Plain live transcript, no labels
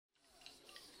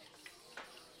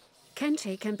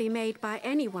Kente can be made by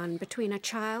anyone between a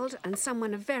child and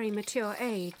someone of very mature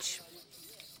age.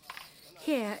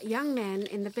 Here, young men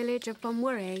in the village of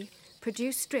Bomwure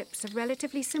produce strips of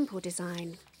relatively simple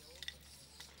design.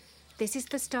 This is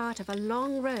the start of a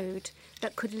long road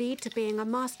that could lead to being a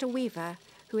master weaver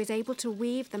who is able to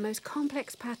weave the most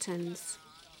complex patterns.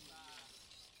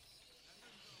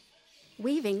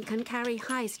 Weaving can carry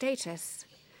high status.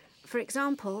 For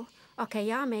example,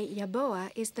 Okeyame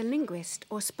Yaboa is the linguist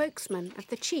or spokesman of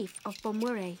the chief of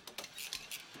Bomwure.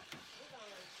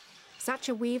 Such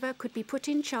a weaver could be put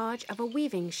in charge of a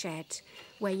weaving shed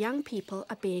where young people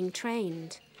are being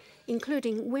trained,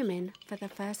 including women for the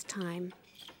first time.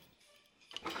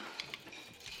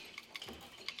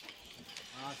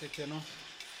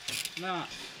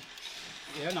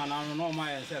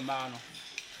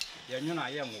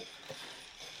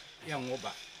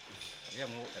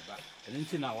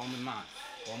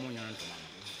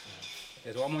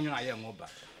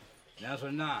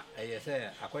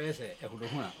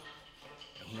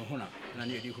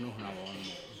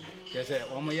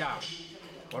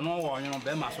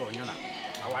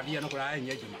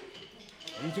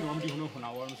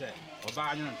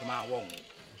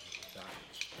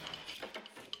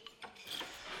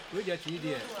 We just need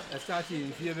it. Starting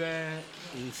in fever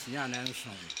in Sian and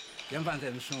Son. Young Van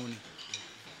and Son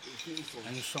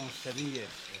and Son 7 years.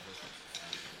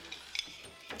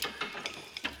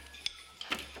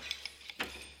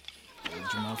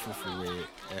 Juma Fufu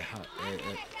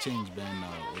change Ben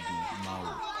now or the Mao.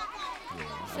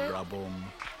 Brabom.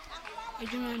 A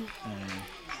Juman.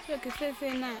 Look at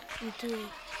Fena into it.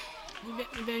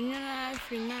 Benuna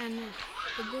Finana,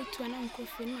 the boat to an uncle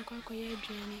Fina Cocoya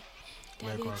journey.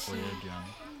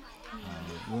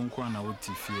 Won't want out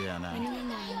to fear and I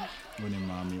when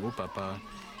mammy, oh papa,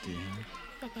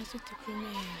 Papa took to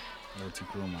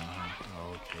Croma.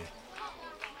 Okay.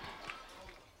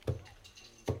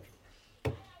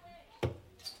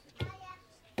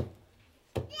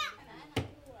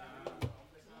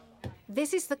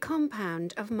 This is the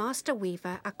compound of master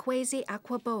weaver Akwesi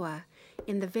Akwaboa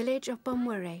in the village of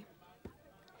Bomwure.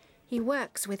 He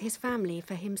works with his family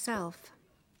for himself.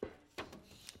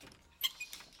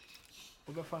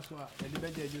 The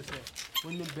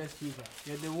best weaver.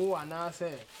 Yeah, the war and I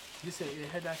say this a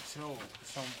head that show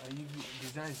some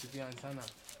designs to be on Sana.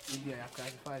 Maybe I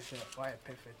classify why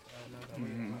perfect.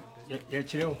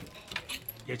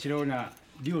 Yachirona,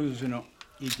 Diozuno,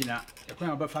 Igina, a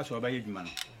crown of a fast or by Edman.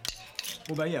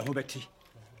 Over here, Hoberty.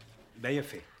 By a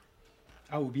fee.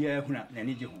 I will be a huna, and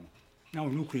need you home. Now,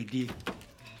 look, dear.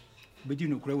 But you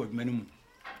know, crow of Menum.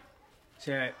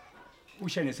 Say,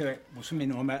 Ushan say,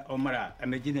 Busumin or Mara,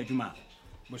 and Medina Juma.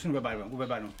 Busun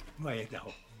Babano, why the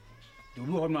ho. The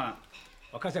Ruoma,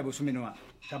 or Casa Busuminoa,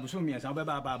 Tabusumi as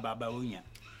Ababa Babaonia.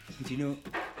 You know,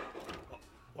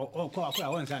 or call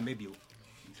once I may be.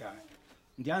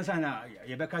 The answer now,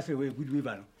 Yabacas away good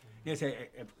weaver. There's a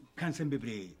cancer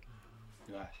baby.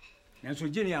 And so,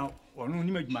 Genial or no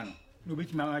image man, no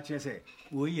bit my say,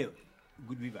 we are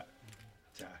good weaver.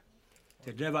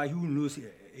 The driver who knows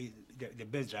the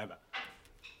best driver.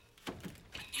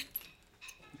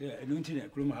 I don't think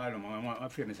that Klum Harlem, my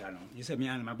friend, you said me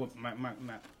and my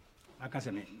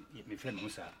cousin, my friend,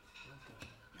 Musa.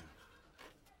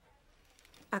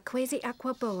 Akwesi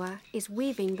Akwaboa is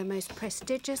weaving the most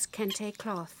prestigious Kente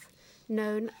cloth,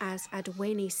 known as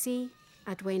Adwene Si,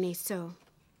 Adwene So.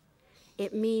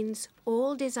 It means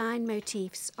all design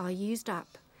motifs are used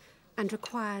up and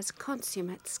requires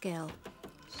consummate skill.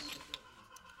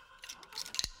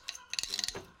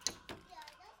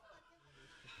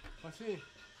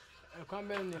 I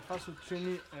come in the first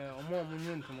training or more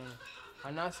monument tomorrow.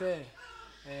 And I say,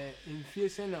 in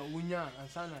Fiesena, Wunya, and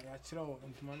Sana, Yachro,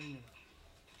 and Tomani.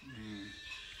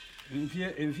 In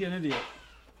fear, if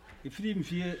you didn't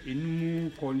fear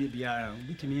in Cornibia,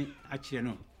 beat me at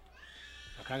Cheno.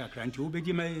 A car cranch, you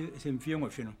obey my same fear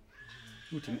of Fino.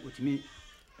 With me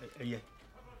a year.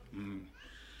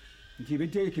 If you be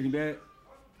taken there,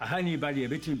 a honey body a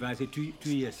bit in 2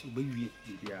 years, baby.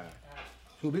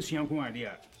 So, this young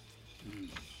idea.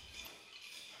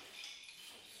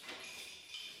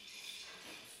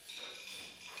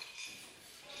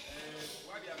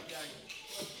 What are you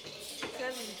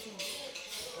 17.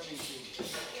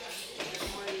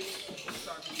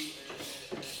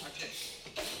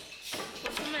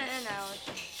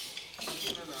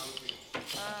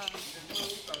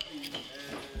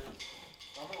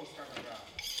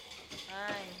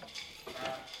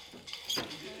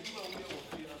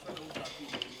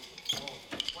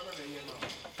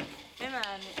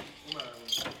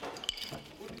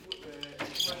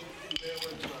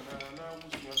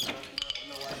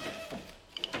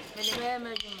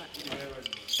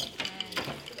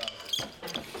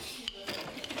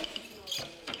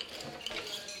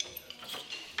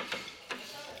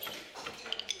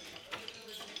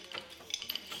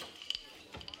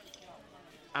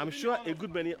 I'm sure a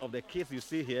good many of the kids you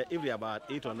see here, if they're about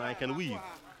 8 or 9, can weave.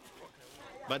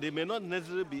 But they may not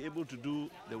necessarily be able to do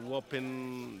the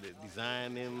warping, the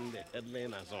designing, the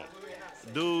headline, and so on.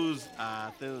 Those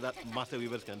are things that master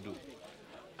weavers can do.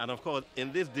 And of course,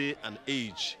 in this day and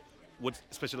age, with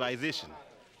specialization,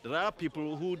 there are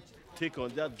people who take on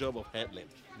that job of headline.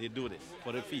 They do this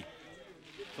for a fee.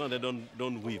 So they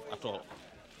don't weave at all.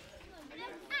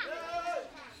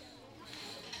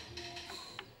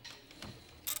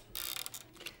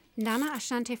 Nana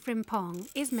Ashanti Frimpong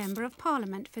is Member of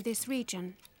Parliament for this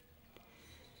region.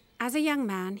 As a young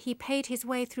man, he paid his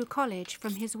way through college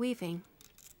from his weaving.